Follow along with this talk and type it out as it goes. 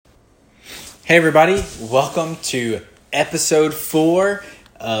Hey everybody, welcome to episode 4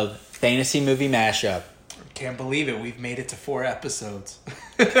 of Fantasy Movie Mashup. Can't believe it, we've made it to 4 episodes.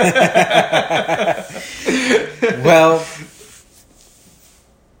 Well,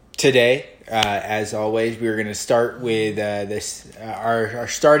 today, as always, we're going to start with our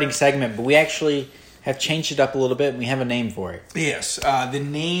starting segment, but we actually have changed it up a little bit and we have a name for it. Yes, the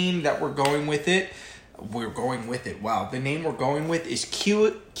name that we're going with it, wow, the name we're going with is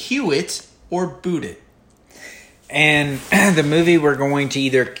Cue It or Boot It. And the movie we're going to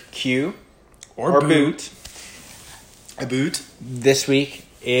either cue or boot. A boot. This week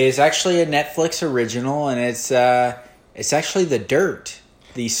is actually a Netflix original, and it's actually The Dirt.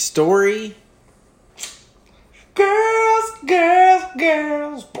 The story.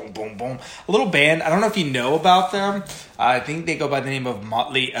 Girls. Boom, boom, boom. A little band. I don't know if you know about them. I think they go by the name of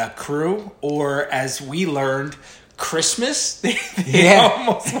Motley Crue, or as we learned, Christmas. They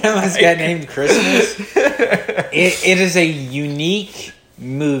almost got named Christmas. It is a unique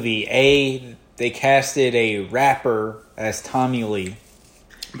movie. They casted a rapper as Tommy Lee.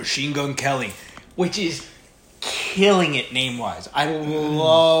 Machine Gun Kelly, which is killing it name-wise. I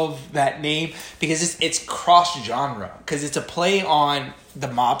love that name because it's cross-genre, because it's a play on the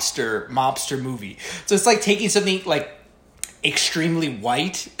mobster movie. So it's like taking something like extremely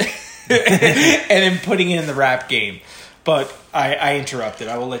white and then putting it in the rap game. But I interrupted.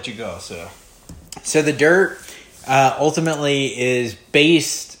 I will let you go. So The Dirt ultimately is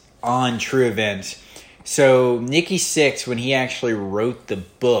based on true events. So Nikki Sixx, when he actually wrote the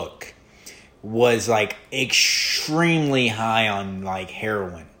book, was like extremely high on like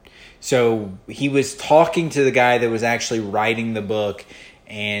heroin. So he was talking to the guy that was actually writing the book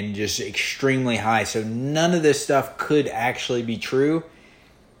and just extremely high. So none of this stuff could actually be true,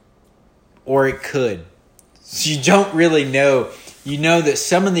 or it could. So you don't really know. You know that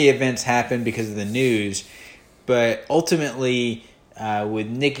some of the events happened because of the news, but ultimately with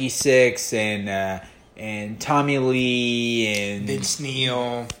Nikki Sixx and Tommy Lee and Vince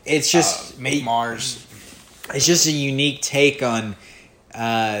Neil, it's just Mick Mars. It's just a unique take on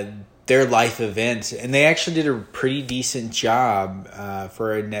their life events, and they actually did a pretty decent job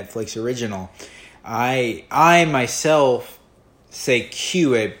for a Netflix original. I myself say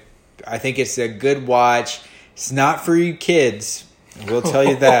cue it. I think it's a good watch. It's not for you kids. I will tell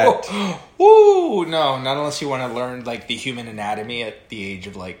you that. Ooh, no, not unless you want to learn like the human anatomy at the age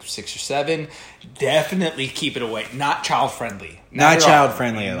of like 6 or 7. Definitely keep it away. Not child friendly. Not child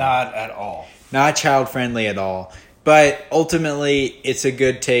friendly at all. Not at all. Not child friendly at all. But ultimately, it's a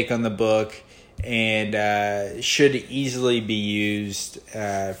good take on the book, and should easily be used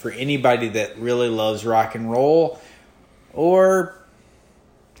for anybody that really loves rock and roll or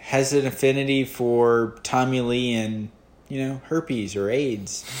has an affinity for Tommy Lee and, herpes or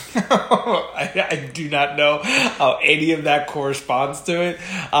AIDS. I do not know how any of that corresponds to it.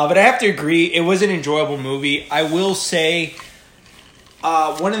 But I have to agree, it was an enjoyable movie. I will say,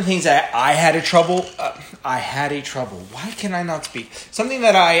 one of the things that I had a trouble. Why can I not speak? Something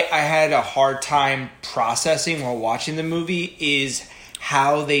that I had a hard time processing while watching the movie is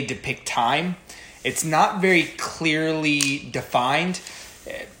how they depict time. It's not very clearly defined.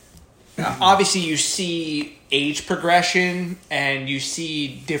 Obviously, you see age progression and you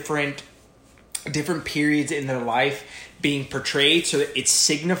see different periods in their life being portrayed, so it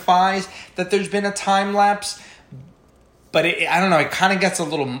signifies that there's been a time lapse. But I don't know. It kind of gets a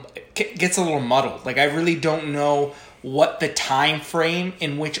little muddled. Like, I really don't know what the time frame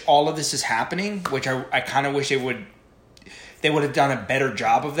in which all of this is happening. Which I kind of wish they would have done a better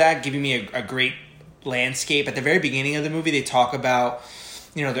job of that, giving me a great landscape. At the very beginning of the movie, they talk about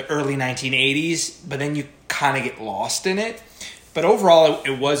the early 1980s, but then you kind of get lost in it. But overall,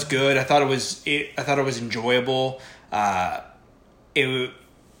 it was good. I thought it was enjoyable.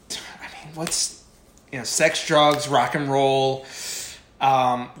 Sex, drugs, rock and roll.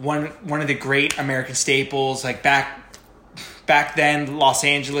 One of the great American staples. Like back then, Los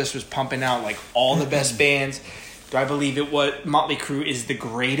Angeles was pumping out like all the best bands. Do I believe Motley Crue is the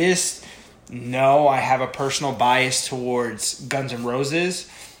greatest? No, I have a personal bias towards Guns N' Roses,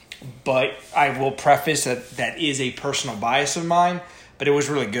 but I will preface that is a personal bias of mine. But it was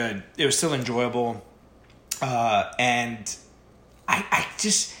really good. It was still enjoyable, and I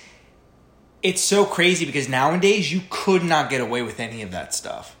just. It's so crazy because nowadays you could not get away with any of that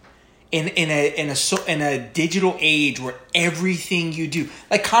stuff. In a digital age where everything you do,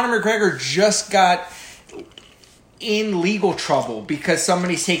 like Conor McGregor just got in legal trouble because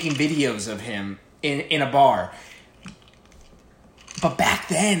somebody's taking videos of him in a bar. But back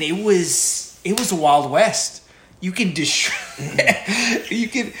then it was a Wild West. you can you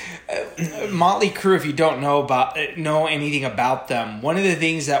can Motley Crue, if you don't know anything about them, one of the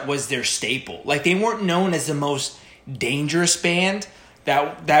things that was their staple, like they weren't known as the most dangerous band.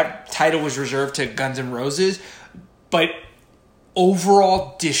 That title was reserved to Guns N' Roses, but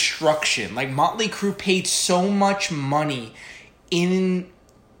overall destruction. Like Motley Crue paid so much money in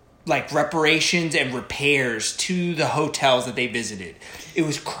like reparations and repairs to the hotels that they visited. It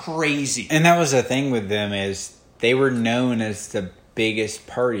was crazy. And that was the thing with them, is they were known as the biggest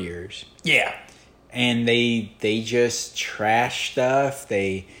partiers. Yeah. And they just trashed stuff.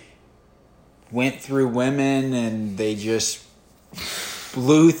 They went through women, and they just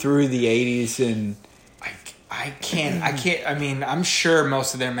blew through the 80s. And I can't. I mean, I'm sure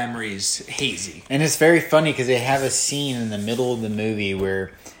most of their memories hazy. And it's very funny because they have a scene in the middle of the movie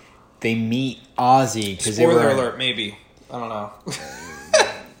where they meet Ozzy. Spoiler alert, maybe. I don't know.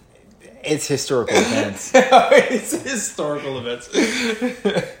 It's historical events. It's historical events.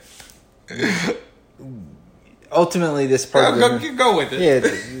 Ultimately, this part go with it. Yeah,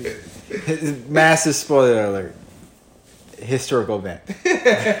 massive spoiler alert. Historical event.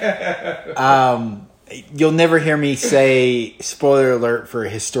 You'll never hear me say spoiler alert for a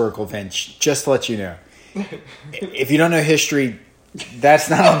historical event. Just to let you know. If you don't know history, that's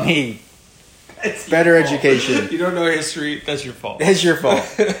not on me. It's better education. You don't know history, that's your fault. That's your fault.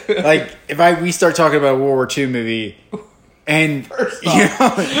 Like, if we start talking about a World War II movie, and you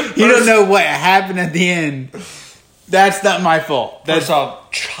don't know what happened at the end, that's not my fault. That's all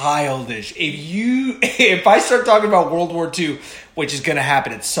childish. If I start talking about World War II, which is going to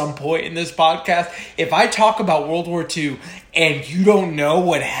happen at some point in this podcast, if I talk about World War II and you don't know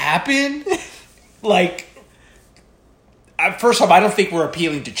what happened, like, first off, I don't think we're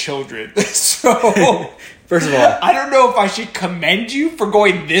appealing to children. So, first of all, I don't know if I should commend you for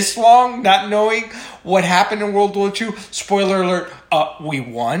going this long not knowing what happened in World War II. Spoiler alert, we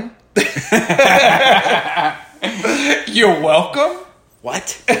won. You're welcome.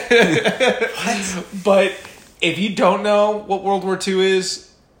 What? But if you don't know what World War II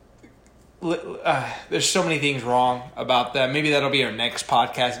is, there's so many things wrong about that. Maybe that'll be our next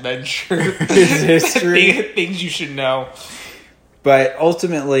podcast venture. History. Things you should know. But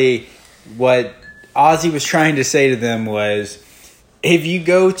ultimately, what Ozzy was trying to say to them was, if you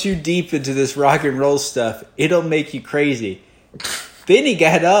go too deep into this rock and roll stuff, it'll make you crazy. Then he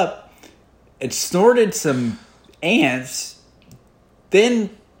got up and snorted some ants, then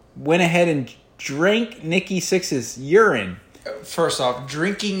went ahead and drank Nikki Sixx's urine. First off,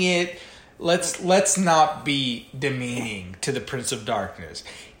 drinking it, let's not be demeaning to the Prince of Darkness.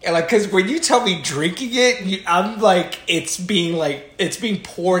 Like, because when you tell me drinking it, I'm like, it's being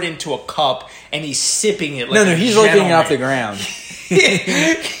poured into a cup and he's sipping it. Like no, he's looking it off the ground.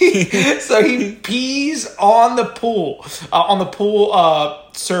 So he pees on the pool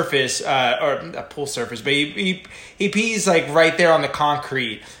surface, or a pool surface, but he pees like right there on the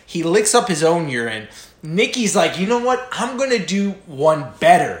concrete. He licks up his own urine. Nikki's like, you know what? I'm gonna do one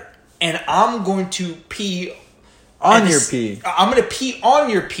better, and I'm going to pee on your pee. I'm gonna pee on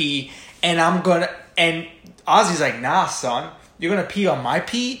your pee, and and Ozzy's like, nah, son. You're going to pee on my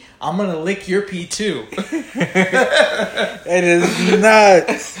pee? I'm going to lick your pee too. It is not.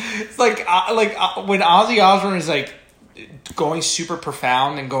 It's like when Ozzy Osbourne is like going super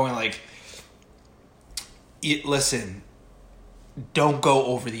profound and going like, listen, don't go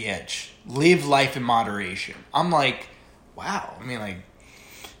over the edge. Live life in moderation. I'm like, wow. I mean, like,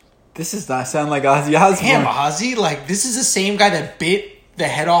 this does not sound like Ozzy Osbourne. Damn, Ozzy, like, this is the same guy that bit the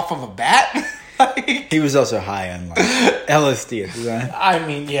head off of a bat? He was also high on like LSD at the time. I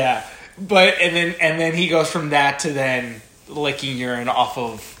mean, yeah, but and then he goes from that to then licking urine off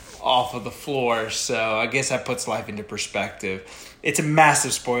of the floor. So I guess that puts life into perspective. It's a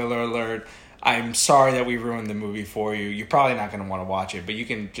massive spoiler alert. I'm sorry that we ruined the movie for you. You're probably not going to want to watch it, but you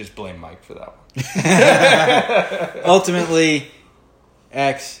can just blame Mike for that one. Ultimately,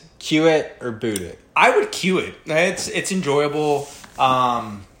 X, cue it or boot it. I would cue it. It's enjoyable.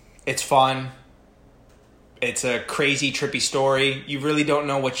 It's fun. It's a crazy, trippy story. You really don't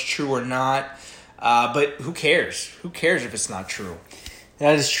know what's true or not. But who cares? Who cares if it's not true?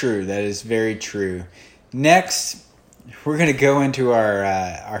 That is true. That is very true. Next, we're going to go into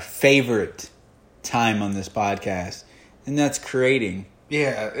our favorite time on this podcast, and that's creating.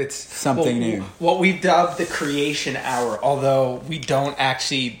 Yeah, it's something new. What we've dubbed the creation hour, although we don't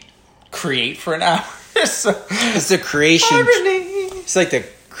actually create for an hour. So, it's the creation. Irony. It's like the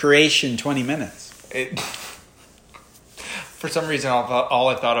creation 20 minutes. For some reason, all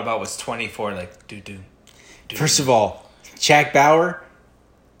I thought about was 24. Like, do. First of all, Jack Bauer,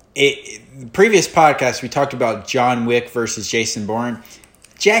 The previous podcast, we talked about John Wick versus Jason Bourne.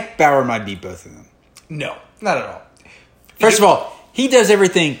 Jack Bauer might beat both of them. No, not at all. First of all, he does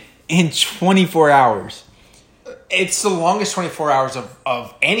everything in 24 hours. It's the longest 24 hours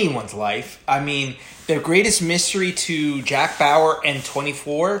of anyone's life. I mean, the greatest mystery to Jack Bauer and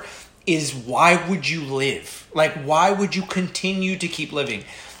 24 is why would you live? Like, why would you continue to keep living?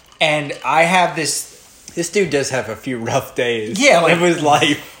 And I have this... This dude does have a few rough days. Yeah, like... of his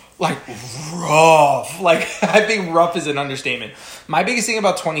life. Like, rough. Like, I think rough is an understatement. My biggest thing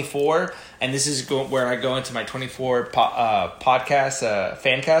about 24, and this is where I go into my 24 podcast,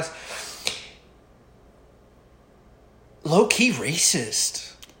 fan cast, low-key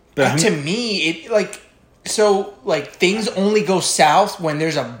racist. But to me, it things only go south when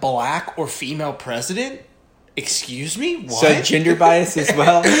there's a black or female president? Excuse me? What? So gender bias as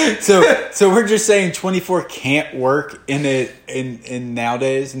well. So we're just saying 24 can't work in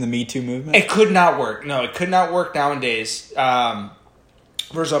nowadays in the Me Too movement. It could not work. No, it could not work nowadays.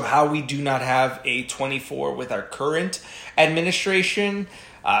 First off, how we do not have a 24 with our current administration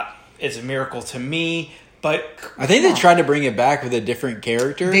is a miracle to me. But I think they tried to bring it back with a different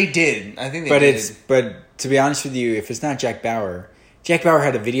character. They did. I think they did. But to be honest with you, if it's not Jack Bauer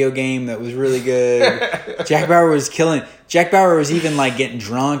had a video game that was really good. Jack Bauer was killing. Jack Bauer was even like getting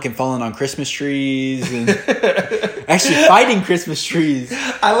drunk and falling on Christmas trees and actually fighting Christmas trees.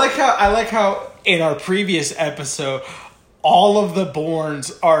 I like how in our previous episode, all of the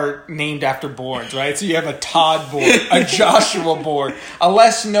Bournes are named after Bournes, right? So you have a Todd Bourne, a Joshua Bourne, a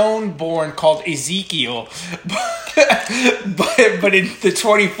less known Bourne called Ezekiel. But in the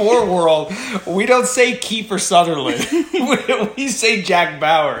 24 world, we don't say Kiefer Sutherland. We say Jack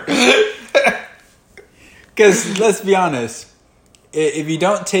Bauer. Because let's be honest, if you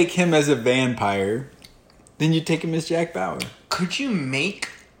don't take him as a vampire, then you take him as Jack Bauer. Could you make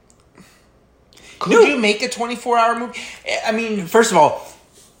a 24-hour movie? I mean, first of all,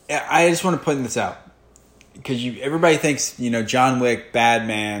 I just want to put this out because everybody thinks John Wick, bad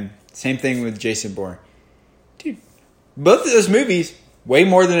man. Same thing with Jason Bourne. Dude, both of those movies, way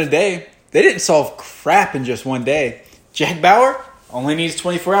more than a day. They didn't solve crap in just one day. Jack Bauer only needs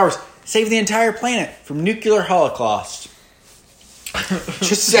 24 hours. Save the entire planet from nuclear holocaust.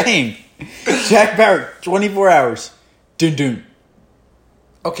 Just saying. Jack Bauer, 24 hours. Dun dun.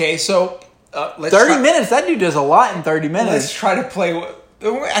 Okay, so let's 30 minutes. That dude does a lot in 30 minutes. Let's try to play.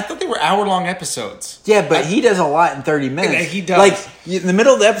 I thought they were hour-long episodes. Yeah, but he does a lot in 30 minutes. He does. Like, in the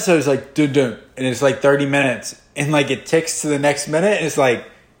middle of the episode, it's like, dun dun. And it's like 30 minutes. And like, it ticks to the next minute. And it's like,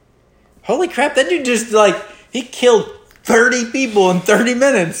 holy crap, that dude just he killed 30 people in 30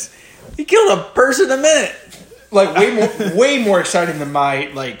 minutes. He killed a person a minute. Like, way more exciting than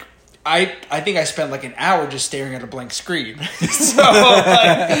my, I think I spent an hour just staring at a blank screen. So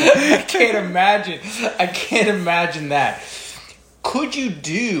I can't imagine that. Could you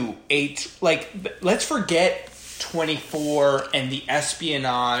do let's forget 24 and the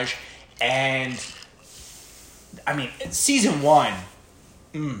espionage and I mean season 1.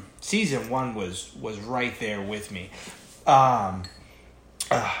 Season 1 was right there with me. What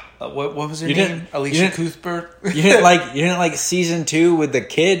was her name? Alicia Cuthbert. You didn't like season 2 with the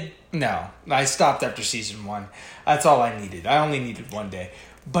kid? No, I stopped after season 1. That's all I needed. I only needed one day.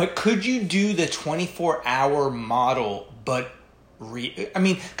 But could you do the 24-hour model? But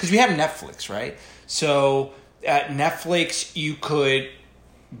because we have Netflix, right? So at Netflix, you could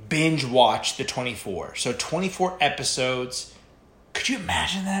binge watch the 24. So 24 episodes. Could you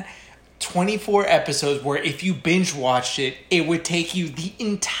imagine that? 24 episodes where if you binge watched it, it would take you the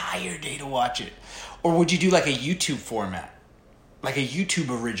entire day to watch it. Or would you do a YouTube format? Like a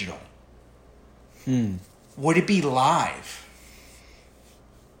YouTube original? Would it be live?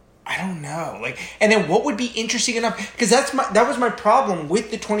 I don't know. And then what would be interesting enough? Because that was my problem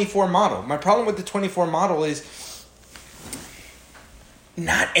with the 24 model. My problem with the 24 model is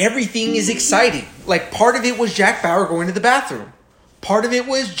not everything is exciting. Part of it was Jack Bauer going to the bathroom. Part of it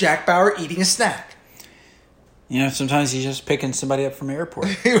was Jack Bauer eating a snack. Sometimes he's just picking somebody up from the airport.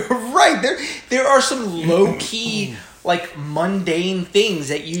 Right. There are some low-key, mundane things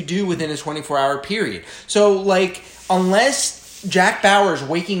that you do within a 24-hour period. So, unless Jack Bauer's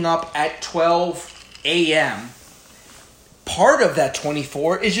waking up at 12 a.m., part of that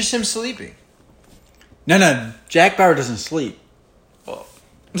 24 is just him sleeping. No. Jack Bauer doesn't sleep. Well.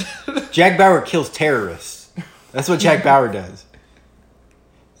 Jack Bauer kills terrorists. That's what Jack Bauer does.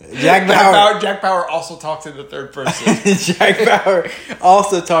 Jack Bauer also talks in the third person. Jack Bauer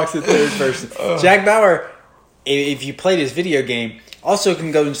also talks in third person. Jack Bauer, if you played his video game, also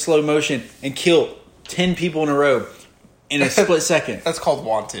can go in slow motion and kill 10 people in a row. in a split second. That's called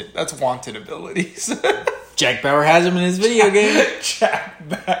wanted. That's wanted abilities. Jack Bauer has him in his video game. Jack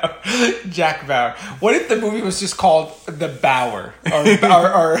Bauer. Jack Bauer. What if the movie was just called The Bauer? Or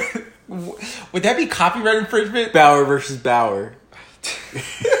would that be copyright infringement? Bauer versus Bauer.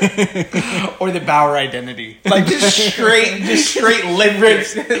 Or the Bauer identity. Like just straight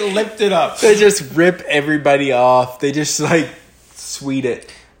lift it up. They just rip everybody off. They just like sweet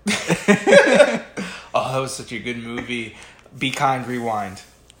it. Oh, that was such a good movie. Be Kind, Rewind.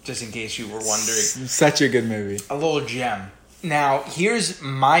 Just in case you were wondering. Such a good movie. A little gem. Now, here's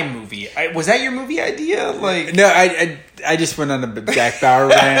my movie. Was that your movie idea? Like, no, I just went on a Jack Bauer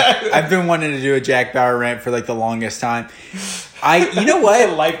rant. I've been wanting to do a Jack Bauer rant for like the longest time. You know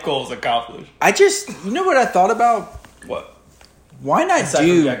what? Life goals accomplished. You know what I thought about? What? Why not Aside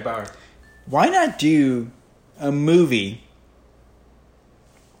from Jack Bauer. Why not do a movie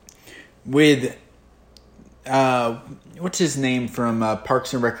with what's his name from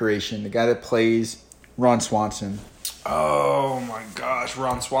Parks and Recreation? The guy that plays Ron Swanson. Oh my gosh,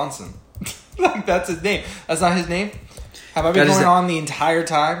 Ron Swanson. Like that's his name. That's not his name? Have I been going on the entire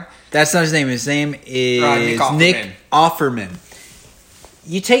time? That's not his name. His name is Nick Offerman.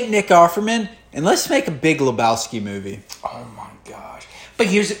 You take Nick Offerman and let's make a Big Lebowski movie. Oh my gosh. But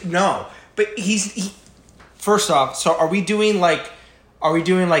first off, so are we doing like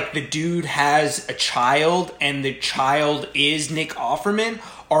the dude has a child and the child is Nick Offerman?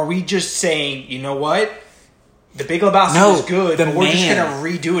 Or are we just saying, you know what? The Big Lebowski is good, but we're just going to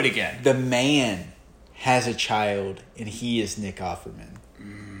redo it again. The man has a child, and he is Nick Offerman.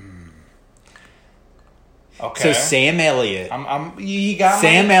 Okay. So Sam Elliott. You got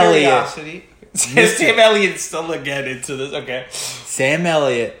Sam my curiosity. Sam Elliott's still again into this. Okay. Sam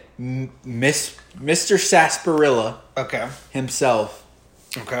Elliott, Mr. Sarsaparilla. Okay. Himself.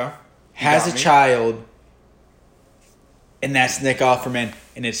 Okay. Has a child, and that's Nick Offerman,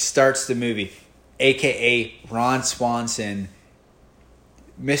 and it starts the movie. A.K.A. Ron Swanson,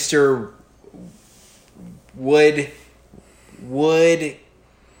 Mr. Wood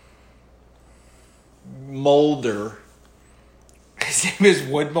Mulder. His name is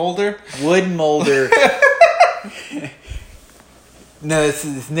Wood Mulder? Wood Mulder. No, it's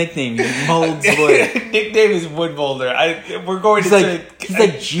his nickname. He molds wood. Nickname is Wood Mulder. We're going he's to... He's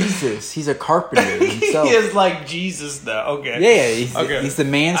like Jesus. He's a carpenter himself. He is like Jesus now. Okay. Yeah, he's the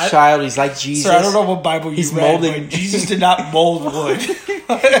man's child. He's like Jesus. Sir, I don't know what Bible you read, but Jesus did not mold wood.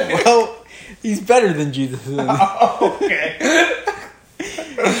 Well, he's better than Jesus. Okay.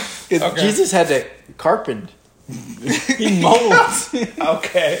 Jesus had to carpent. He molds.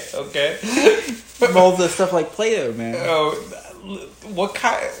 Okay. Molds the stuff like Play-Doh, man. Oh, what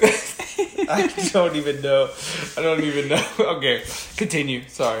kind? I don't even know. Okay, continue.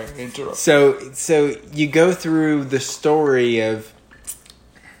 Sorry, interrupt. So you go through the story of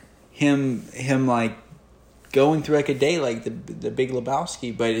him like going through like a day like the Big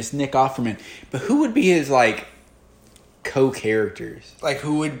Lebowski, but it's Nick Offerman. But who would be his like co-characters? Like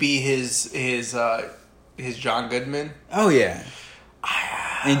who would be his John Goodman? Oh yeah.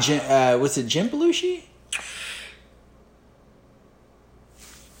 And was it Jim Belushi?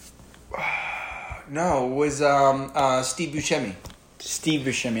 No, it was Steve Buscemi. Steve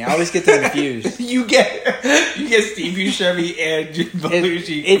Buscemi. I always get them confused. you get Steve Buscemi and Jim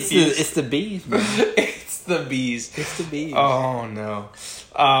Belushi. It's the bees, man. It's the bees. It's the bees. Oh no.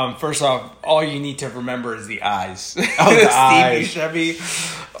 First off, all you need to remember is the eyes. Oh, the eyes. Steve Buscemi.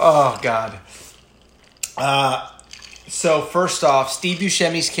 Oh god. So first off, Steve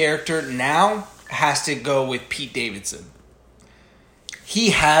Buscemi's character now has to go with Pete Davidson.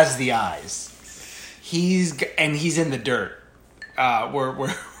 He has the eyes. He's in the dirt.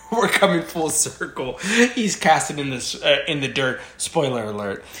 We're coming full circle. He's casted in the dirt. Spoiler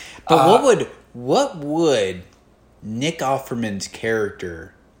alert. But what would Nick Offerman's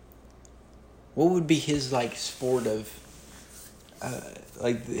character? What would be his like sport of,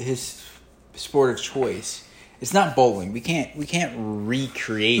 his sport of choice? It's not bowling. We can't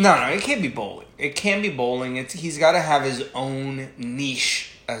recreate. No, it can't be bowling. It can be bowling. He's got to have his own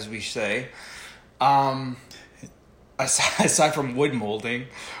niche, as we say. Aside from wood molding,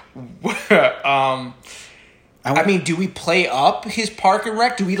 I mean, do we play up his Park and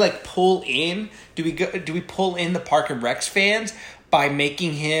Rec? Do we like pull in? Do we pull in the Park and Recs fans by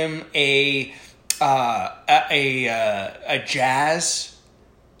making him a jazz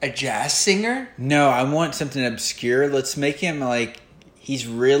singer? No, I want something obscure. Let's make him like he's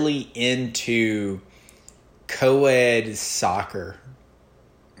really into co-ed soccer.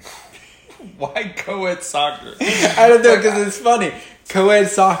 Why co-ed soccer? I don't know, because it's funny. Co-ed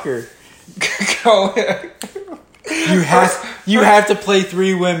soccer. You have to play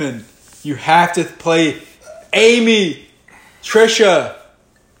 3 women. You have to play Amy, Trisha,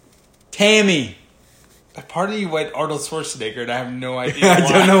 Tammy. A part of you went Arnold Schwarzenegger, and I have no idea. I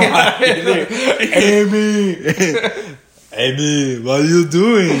don't know why. Amy, Amy, what are you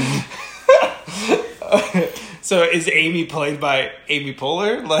doing? So is Amy played by Amy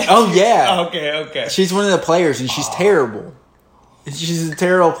Poehler? Like, Oh yeah. Okay. She's one of the players, and she's terrible. She's a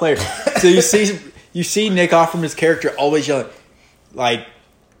terrible player. So you see Nick Offerman's character always yelling, like,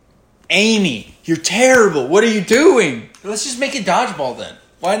 Amy, you're terrible. What are you doing? Let's just make it dodgeball then.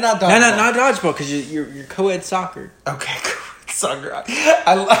 Why not dodgeball? No, not dodgeball, because you're co-ed soccer. Okay, soccer.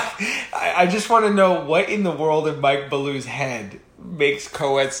 I just want to know what in the world in Mike Ballou's head makes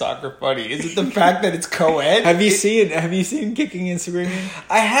co-ed soccer funny. Is it the fact that it's co-ed? Have you seen Kicking and Screaming?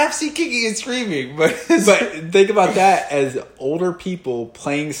 I have seen Kicking and Screaming, but think about that as older people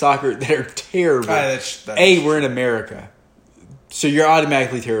playing soccer that are terrible. We're in America, so you're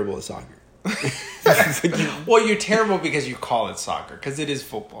automatically terrible at soccer. Well, you're terrible because you call it soccer, because it is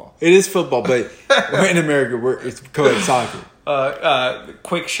football. It is football, but we're in America. It's co-ed soccer.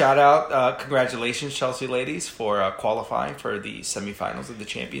 Quick shout out, congratulations, Chelsea ladies, for qualifying for the semifinals of the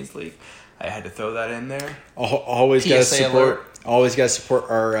Champions League. I had to throw that in there. Always got to support. Always got to support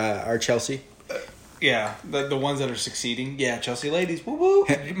our Chelsea. Yeah, the ones that are succeeding. Yeah, Chelsea ladies, woo woo.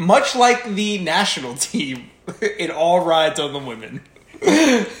 Much like the national team, it all rides on the women.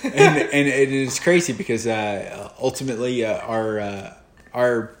 and it is crazy because ultimately our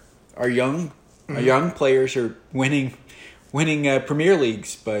young players are winning Premier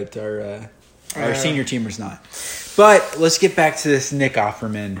Leagues, but our senior team is not. But let's get back to this Nick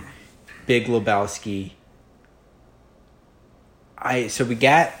Offerman, Big Lebowski. So we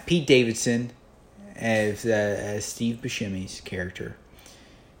got Pete Davidson as Steve Buscemi's character,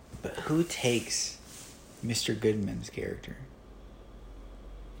 but who takes Mr. Goodman's character?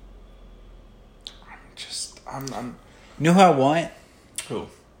 I'm You know who I want? Who?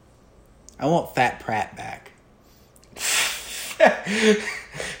 I want Fat Pratt back.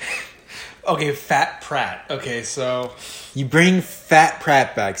 Okay, Fat Pratt. Okay, so you bring Fat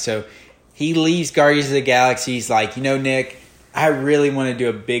Pratt back. So he leaves Guardians of the Galaxy. He's like, Nick, I really want to do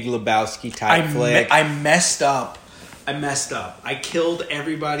a Big Lebowski type flick. I messed up. I killed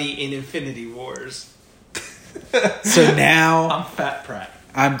everybody in Infinity Wars. So now I'm Fat Pratt.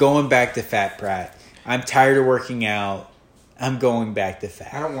 I'm going back to Fat Pratt. I'm tired of working out. I'm going back to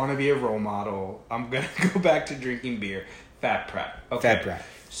Fat. I don't want to be a role model. I'm going to go back to drinking beer. Fat Pratt. Okay. Fat Pratt.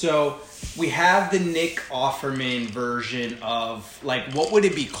 So we have the Nick Offerman version of, like, what would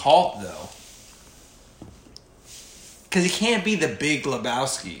it be called, though? Because it can't be the Big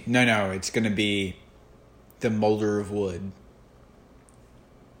Lebowski. No, it's going to be the Molder of Wood.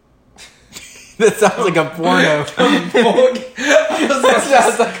 That sounds like a porno. That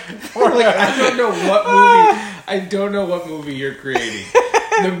sounds like a porno. I don't know what movie you're creating.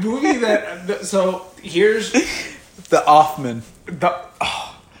 The movie that... So, here's... The Offman.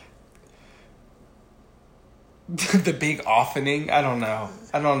 The Big Offening? I don't know.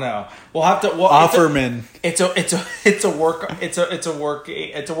 We'll have to... Offerman. It's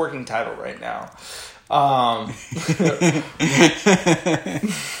a working title right now.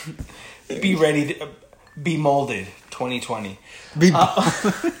 Be ready to be molded 2020.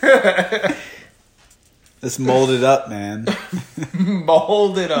 Let's mold it up, man.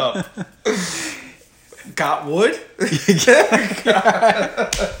 Mold it up. Got wood? It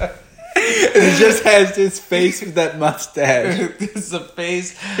just has his face with that mustache. It's a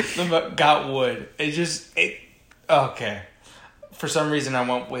face that got wood. Okay. For some reason, I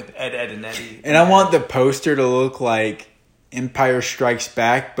went with Ed, and Eddie. And I want the poster to look like Empire Strikes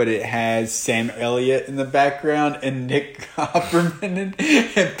Back, but it has Sam Elliott in the background and Nick Offerman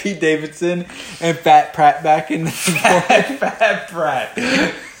and Pete Davidson and Fat Pratt back in the Fat Pratt.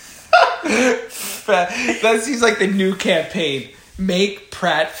 That seems like the new campaign. Make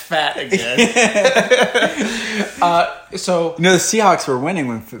Pratt fat again. The Seahawks were winning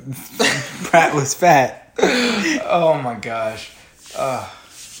when Pratt was fat. Oh my gosh.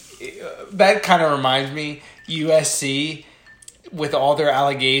 That kind of reminds me, USC, with all their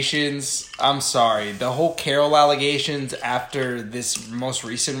allegations, I'm sorry, the whole Carroll allegations after this most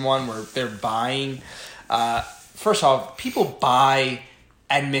recent one where they're buying, first off, people buy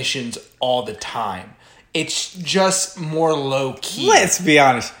admissions all the time. It's just more low-key. Let's be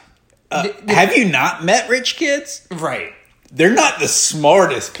honest. Have you not met rich kids? Right. They're not the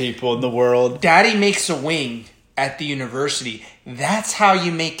smartest people in the world. Daddy makes a wing at the university. That's how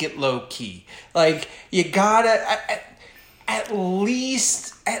you make it low-key. Like, you gotta... At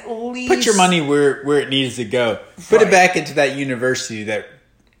least at least Put your money where it needs to go. Put it back into that university that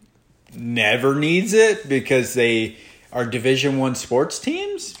never needs it because they are Division I sports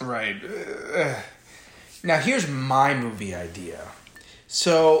teams. Right. Now here's my movie idea.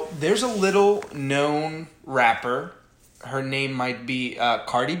 So there's a little known rapper. Her name might be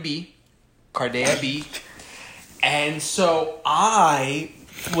Cardi B. And so I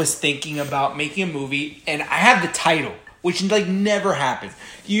was thinking about making a movie, and I have the title, which like never happens.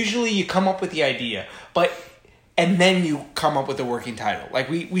 Usually you come up with the idea, and then you come up with a working title. Like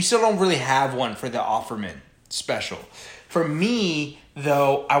we still don't really have one for the Offerman special. For me,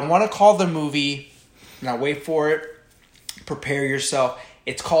 though, I want to call the movie, now wait for it, prepare yourself,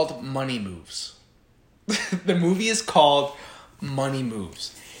 it's called Money Moves. The movie is called Money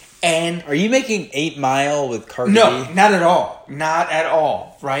Moves. And are you making 8 Mile with Cardi B? No, not at all. Not at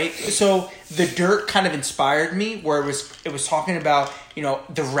all, right? So The Dirt kind of inspired me, where it was talking about,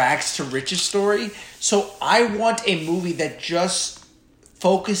 the rags to riches story. So I want a movie that just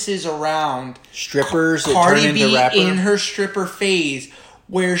focuses around strippers that Cardi turn into B rapper? In her stripper phase,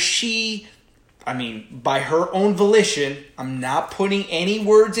 where she, by her own volition, I'm not putting any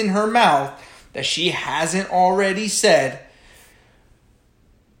words in her mouth that she hasn't already said,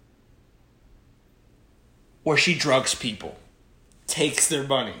 where she drugs people, takes their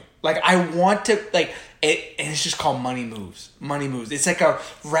money. Like, I want to, and it's just called Money Moves. Money Moves. It's like a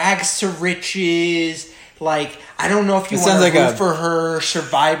rags to riches, I don't know if you want to root for her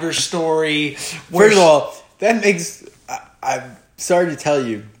Survivor story. First of all, that makes, I'm sorry to tell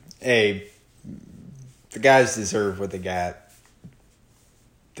you, the guys deserve what they got.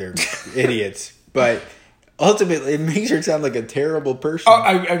 They're idiots. But ultimately, it makes her sound like a terrible person.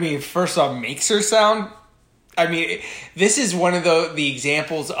 Oh, first off, makes her sound... this is one of the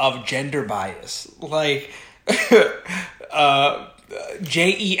examples of gender bias.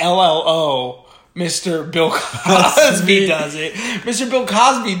 JELLO, Mr. Bill Cosby does it. Mr. Bill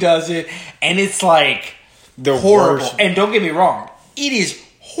Cosby does it, and it's the horrible. Worst. And don't get me wrong, it is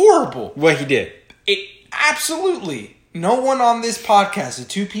horrible. What he did. It absolutely. No one on this podcast, the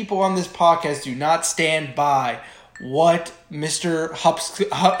two people on this podcast, do not stand by what Mr.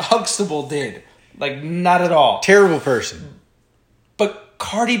 Huxtable did. Not at all. Terrible person. But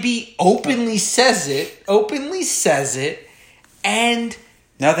Cardi B openly says it, and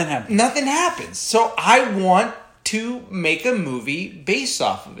nothing happens. So I want to make a movie based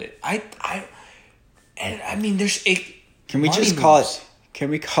off of it. There's a... Can we just call it... Can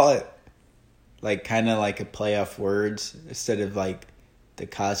we call it, kind of like a play off words, instead of, the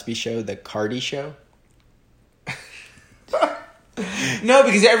Cosby Show, the Cardi Show? No,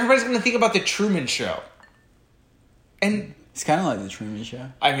 because everybody's going to think about the Truman Show. And it's kind of like the Truman Show.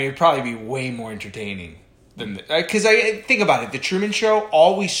 It'd probably be way more entertaining than... Because I think about it. The Truman Show,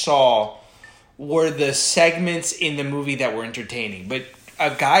 all we saw were the segments in the movie that were entertaining. But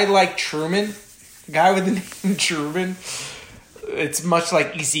a guy like Truman, a guy with the name Truman, it's much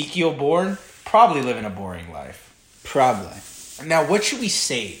like Ezekiel Bourne, probably living a boring life. Probably. Now, what should we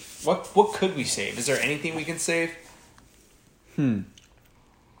save? What could we save? Is there anything we can save?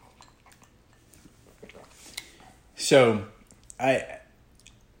 So,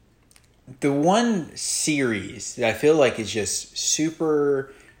 the one series that I feel like is just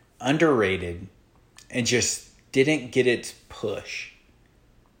super underrated and just didn't get its push,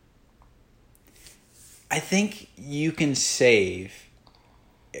 I think you can save,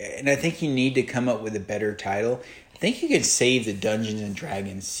 and I think you need to come up with a better title. I think you can save the Dungeons and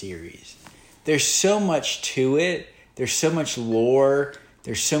Dragons series. There's so much to it. There's so much lore.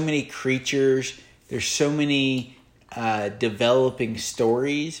 There's so many creatures. There's so many developing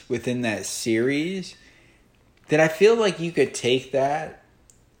stories within that series that I feel like you could take that.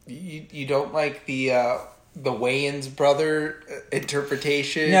 You don't like the Wayans brother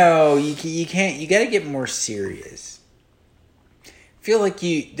interpretation? No, you can't. You got to get more serious. I feel like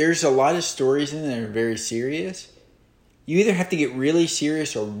there's a lot of stories in there that are very serious. You either have to get really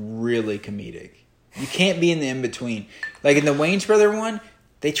serious or really comedic. You can't be in the in-between. Like in the Wayans brother one,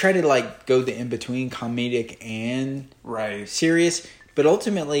 they try to go the in-between, comedic and serious. But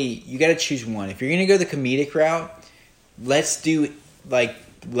ultimately, you got to choose one. If you're going to go the comedic route, let's do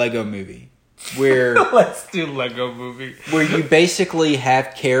Lego Movie. Let's do Lego Movie. Where you basically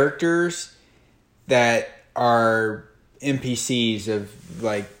have characters that are NPCs of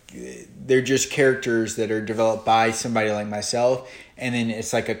they're just characters that are developed by somebody like myself, and then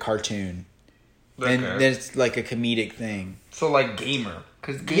it's like a cartoon. Okay. And then it's like a comedic thing. So Gamer.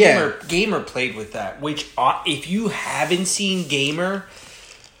 Because Gamer played with that. Which, if you haven't seen Gamer,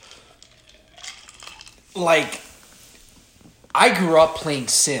 I grew up playing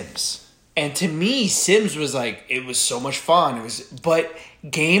Sims, and to me, Sims was like it was so much fun. But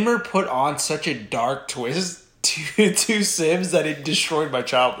Gamer put on such a dark twist to Sims that it destroyed my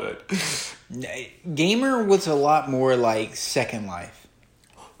childhood. Gamer was a lot more like Second Life.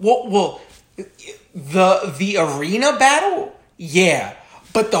 Well, the arena battle, yeah.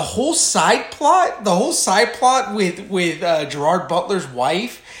 But the whole side plot with Gerard Butler's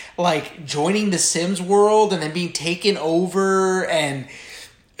wife, like joining the Sims world and then being taken over, and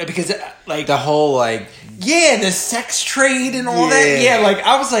because like The whole like the sex trade and all that, like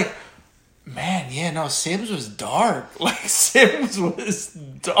I was like, man, no, Sims was dark. Like Sims was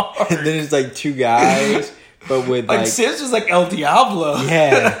dark. and then it's like two guys, but with Like Sims was like El Diablo.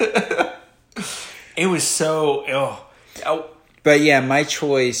 yeah. It was so. Oh. But yeah, my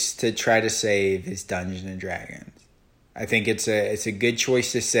choice to try to save is Dungeons and Dragons. I think it's a good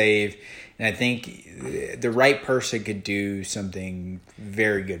choice to save, and I think the right person could do something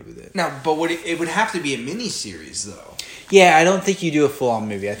very good with it. Now, but it would have to be a miniseries, though. Yeah, I don't think you do a full-on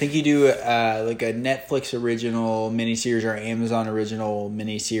movie. I think you do like a Netflix original miniseries or Amazon original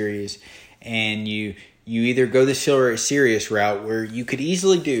miniseries, and you either go the serious route where you could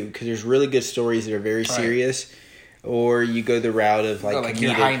easily do, because there's really good stories that are very serious, or you go the route of like like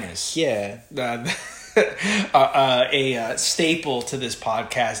Your Highness. Yeah. A staple to this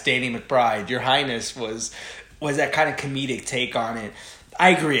podcast, Danny McBride. Your Highness was that kind of comedic take on it. I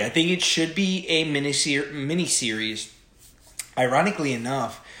agree. I think it should be a miniseries. Ironically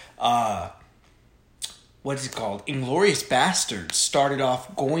enough, what is it called? Inglourious Basterds started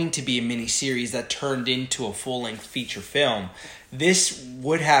off going to be a miniseries that turned into a full-length feature film. This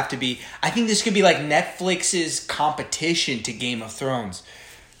would have to be... I think this could be like Netflix's competition to Game of Thrones,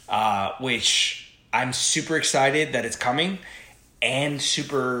 which I'm super excited that it's coming, and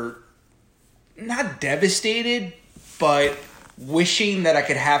super... not devastated, but wishing that I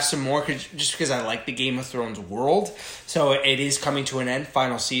could have some more, just because I like the Game of Thrones world. So it is coming to an end,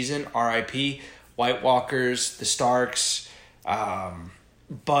 final season, RIP, White Walkers, the Starks.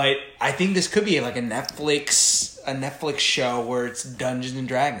 But I think this could be like a Netflix show where it's Dungeons and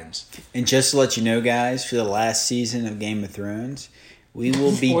Dragons. And just to let you know, guys, for the last season of Game of Thrones, we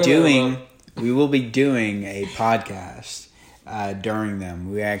will be doing a podcast during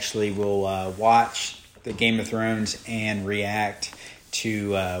them. We actually will watch the Game of Thrones and react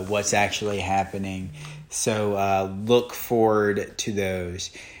to what's actually happening. So look forward to those.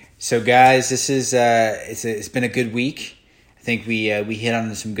 So guys, this is it's been a good week. I think we hit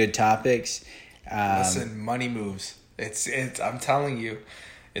on some good topics. Listen, money moves. It's I'm telling you,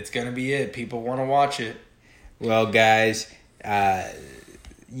 it's gonna be it. People want to watch it. Well, guys,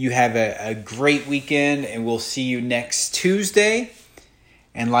 you have a great weekend, and we'll see you next Tuesday.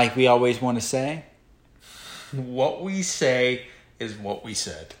 And like we always want to say, what we say is what we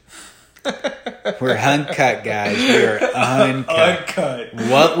said. We're uncut, guys. We are uncut.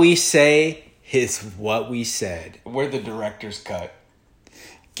 What we say is what we said. We're the director's cut.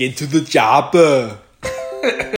 Get to the chopper.